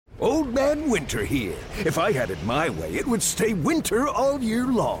Old Man Winter here. If I had it my way, it would stay winter all year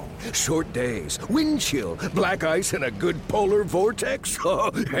long. Short days, wind chill, black ice, and a good polar vortex.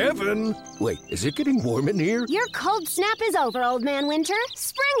 Oh, heaven! Wait, is it getting warm in here? Your cold snap is over, Old Man Winter.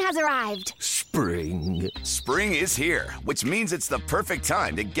 Spring has arrived. Spring. Spring is here, which means it's the perfect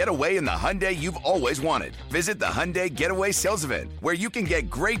time to get away in the Hyundai you've always wanted. Visit the Hyundai Getaway Sales Event, where you can get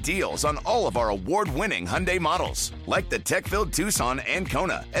great deals on all of our award-winning Hyundai models, like the tech-filled Tucson and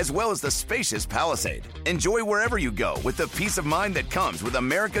Kona, as well as the spacious Palisade. Enjoy wherever you go with the peace of mind that comes with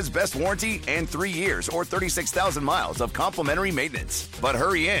America's best warranty and 3 years or 36,000 miles of complimentary maintenance. But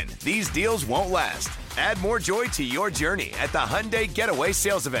hurry in, these deals won't last. Add more joy to your journey at the Hyundai Getaway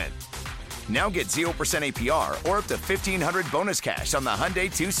Sales Event. Now get 0% APR or up to $1,500 bonus cash on the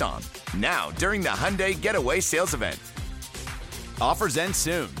Hyundai Tucson. Now, during the Hyundai Getaway Sales Event. Offers end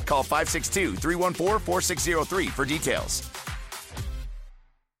soon. Call 562-314-4603 for details.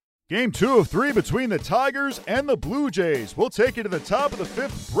 Game 2 of 3 between the Tigers and the Blue Jays. We'll take you to the top of the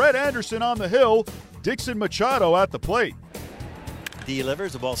 5th. Brett Anderson on the hill. Dixon Machado at the plate.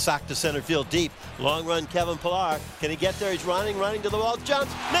 Delivers the ball, socked to center field deep. Long run, Kevin Pillar. Can he get there? He's running to the wall,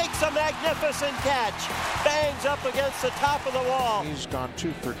 jumps, makes a magnificent catch. Bangs up against the top of the wall. He's gone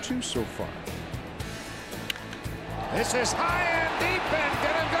 2 for 2 so far. This is high and deep and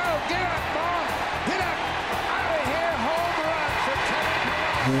gonna go. Get up, ball. Get up. Out of here. Home run for Kevin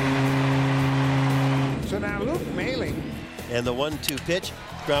Pillar. So now Luke Maile. And the 1-2 pitch.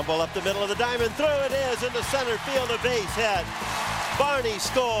 Ground ball up the middle of the diamond. Through it is into center field, a base hit. Barney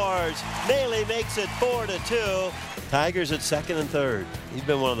scores. Maile makes it 4-2. Tigers at second and third. He's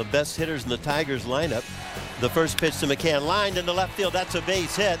been one of the best hitters in the Tigers lineup. The first pitch to McCann, lined into left field. That's a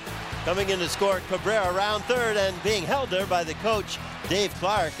base hit. Coming in to score, Cabrera around third, and being held there by the coach, Dave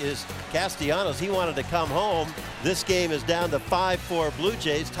Clark, is Castellanos. He wanted to come home. This game is down to 5-4 Blue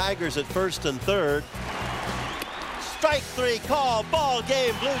Jays. Tigers at first and third. Strike 3 call, ball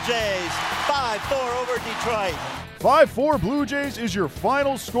game, Blue Jays. 5-4 over Detroit. 5-4 Blue Jays is your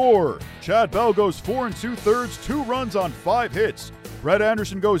final score. Chad Bell goes 4 2/3, 2 runs on 5 hits. Brett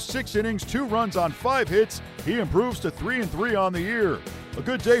Anderson goes 6 innings, 2 runs on 5 hits. He improves to 3-3 on the year. A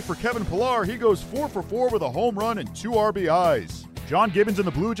good day for Kevin Pillar. He goes 4 for 4 with a home run and 2 RBIs. John Gibbons and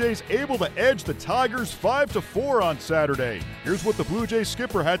the Blue Jays able to edge the Tigers 5-4 on Saturday. Here's what the Blue Jays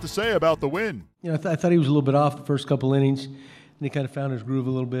skipper had to say about the win. I thought he was a little bit off the first couple innings, and he kind of found his groove a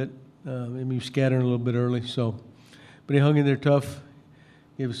little bit. He was scattering a little bit early, but he hung in there tough.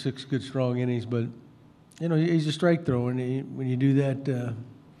 Gave us 6 good, strong innings. But he's a strike thrower, and when you do that, you're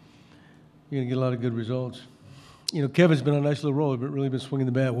gonna get a lot of good results. Kevin's been on a nice little roll. He's really been swinging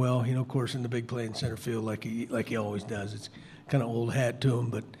the bat well. Of course, in the big play in center field, like he always does. It's kind of old hat to him,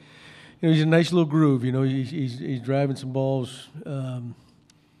 but he's a nice little groove. He's driving some balls, but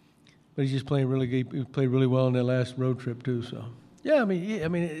he's just playing really good. He played really well in that last road trip too. So yeah,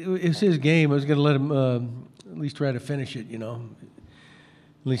 it's his game. I was going to let him at least try to finish it. At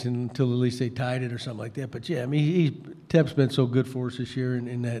least until they tied it or something like that. But yeah, Tep's been so good for us this year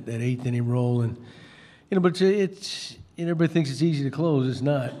in that 8th inning role, and but it's everybody thinks it's easy to close. It's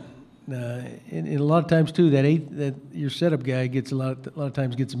not. And a lot of times too, that your setup guy gets a lot of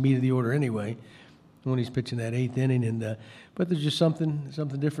times gets the meat of the order anyway when he's pitching that 8th inning. But there's just something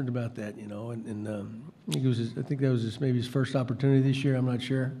different about that, And I think that was maybe his first opportunity this year. I'm not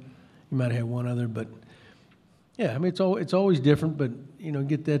sure. He might have had one other, but yeah, it's always different. But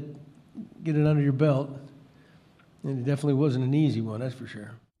get it under your belt, and it definitely wasn't an easy one, that's for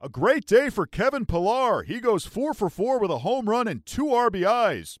sure. A great day for Kevin Pillar. He goes 4 for 4 with a home run and 2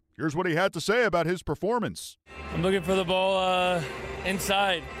 RBIs. Here's what he had to say about his performance. I'm looking for the ball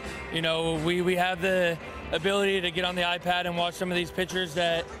inside. We have the ability to get on the iPad and watch some of these pitchers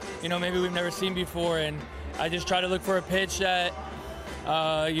that, maybe we've never seen before. And I just try to look for a pitch that,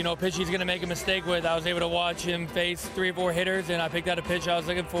 a pitch he's going to make a mistake with. I was able to watch him face 3 or 4 hitters, and I picked out a pitch I was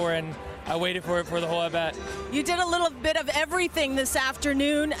looking for, and I waited for it for the whole at-bat. You did a little bit of everything this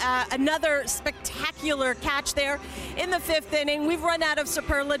afternoon. Another spectacular catch there in the 5th inning. We've run out of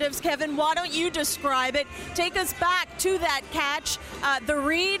superlatives. Kevin, why don't you describe it? Take us back to that catch, the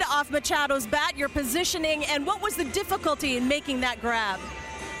read off Machado's bat, your positioning, and what was the difficulty in making that grab?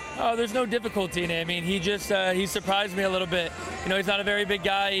 Oh, there's no difficulty in it. He just he surprised me a little bit. He's not a very big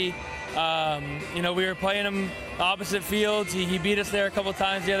guy. We were playing him opposite fields. He beat us there a couple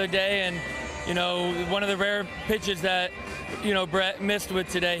times the other day, and one of the rare pitches that Brett missed with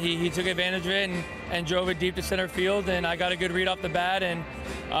today, he took advantage of it and drove it deep to center field, and I got a good read off the bat, and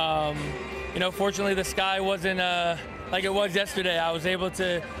fortunately the sky wasn't like it was yesterday. I was able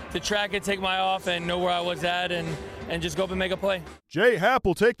to track it, take my off, and know where I was at, and just go up and make a play. Jay Happ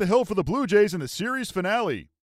will take the hill for the Blue Jays in the series finale.